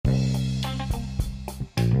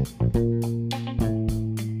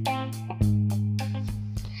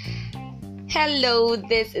Hello,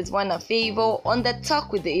 this is Wana Favor on the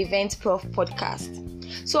Talk with the Event Prof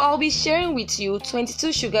podcast. So I'll be sharing with you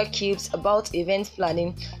 22 sugar cubes about event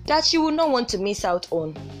planning that you will not want to miss out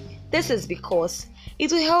on. This is because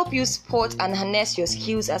it will help you spot and harness your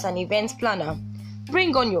skills as an event planner,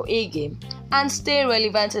 bring on your A game, and stay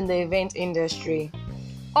relevant in the event industry.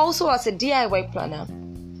 Also as a DIY planner,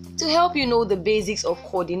 to help you know the basics of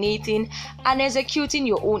coordinating and executing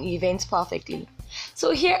your own events perfectly.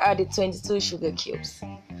 So here are the 22 sugar cubes.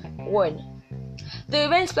 1. The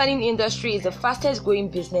events planning industry is the fastest growing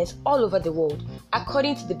business all over the world,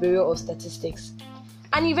 according to the Bureau of Statistics.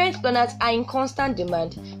 And event planners are in constant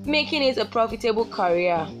demand, making it a profitable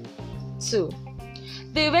career. 2.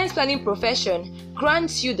 The events planning profession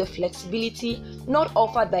grants you the flexibility not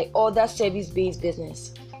offered by other service-based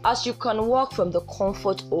business, as you can work from the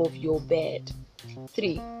comfort of your bed.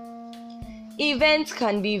 3. Events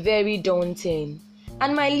can be very daunting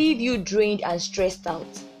and might leave you drained and stressed out.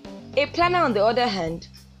 A planner, on the other hand,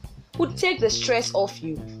 would take the stress off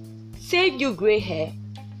you, save you grey hair,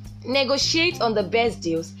 negotiate on the best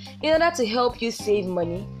deals in order to help you save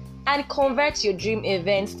money and convert your dream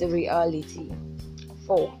events to reality.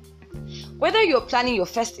 4. Whether you're planning your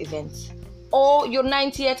first event or your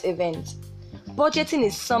 90th event, budgeting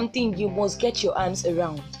is something you must get your arms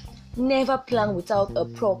around. Never plan without a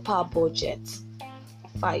proper budget.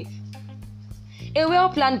 5. A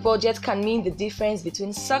well-planned budget can mean the difference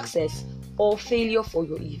between success or failure for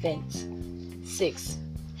your event. 6.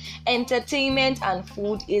 Entertainment and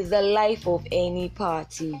food is the life of any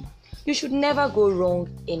party. You should never go wrong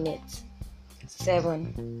in it.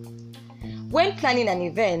 7. When planning an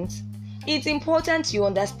event, it's important you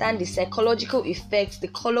understand the psychological effects the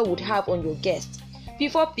color would have on your guests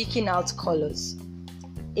before picking out colors.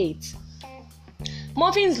 8.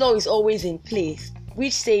 Murphy's Law is always in place,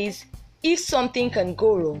 which says if something can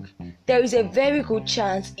go wrong, there is a very good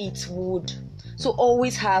chance it would. So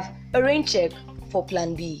always have a rain check for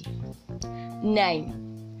plan B.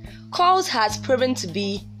 9. Calls has proven to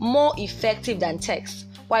be more effective than text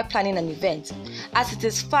while planning an event, as it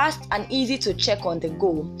is fast and easy to check on the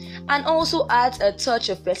go, and also adds a touch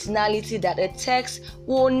of personality that a text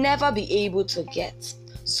will never be able to get.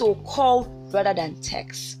 So call rather than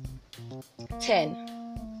text. 10.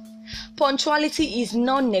 Punctuality is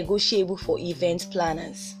non-negotiable for event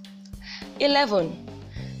planners. 11.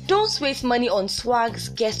 Don't waste money on swags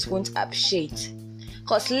guests won't appreciate,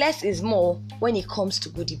 cause less is more when it comes to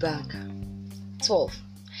goodie bag. 12.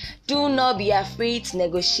 Do not be afraid to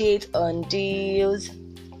negotiate on deals.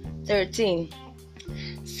 13.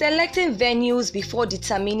 Selecting venues before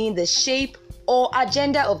determining the shape or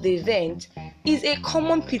agenda of the event is a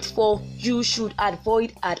common pitfall you should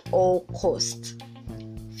avoid at all costs.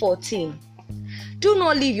 14. Do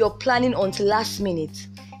not leave your planning until last minute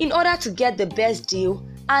in order to get the best deal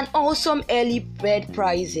and awesome early bird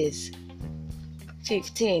prizes.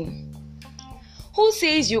 15. Who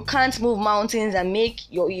says you can't move mountains and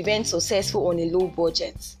make your event successful on a low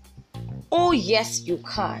budget? Oh yes, you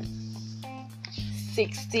can.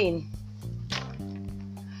 16.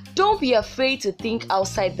 Don't be afraid to think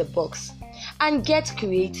outside the box and get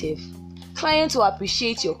creative. Clients will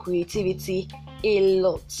appreciate your creativity a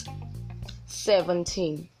lot.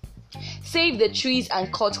 17. Save the trees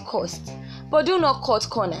and cut costs, but do not cut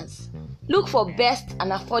corners. Look for best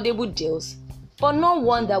and affordable deals, but not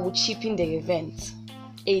one that will cheapen the event.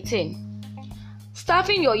 18.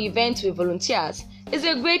 Staffing your event with volunteers is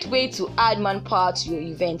a great way to add manpower to your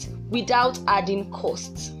event without adding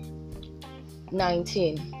costs.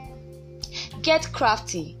 19. Get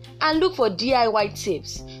crafty and look for DIY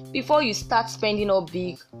tips before you start spending up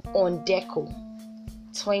big on deco.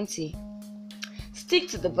 20. Stick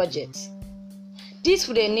to the budget. This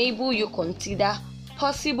would enable you to consider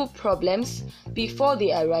possible problems before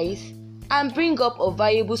they arise and bring up a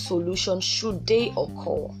viable solution should they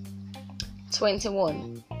occur.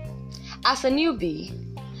 21. As a newbie,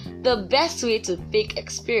 the best way to pick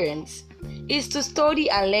experience is to study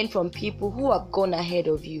and learn from people who have gone ahead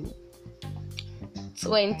of you.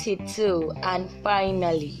 22. And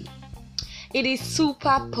finally, it is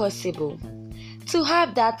super possible to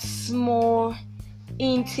have that small,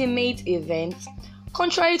 intimate event,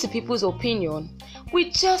 contrary to people's opinion,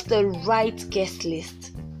 with just the right guest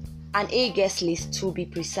list, and a guest list to be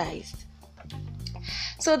precise.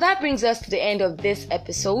 So that brings us to the end of this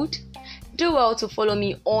episode. Do well to follow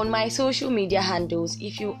me on my social media handles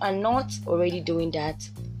if you are not already doing that.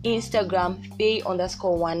 Instagram,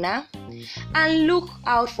 Faye_Wana, and look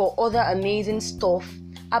out for other amazing stuff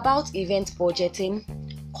about event budgeting,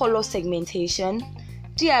 color segmentation,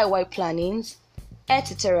 DIY plannings,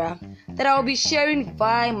 etc., that I'll be sharing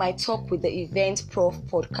via my Talk with the Event Prof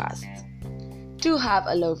podcast. Do have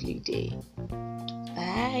a lovely day.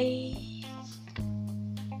 Bye.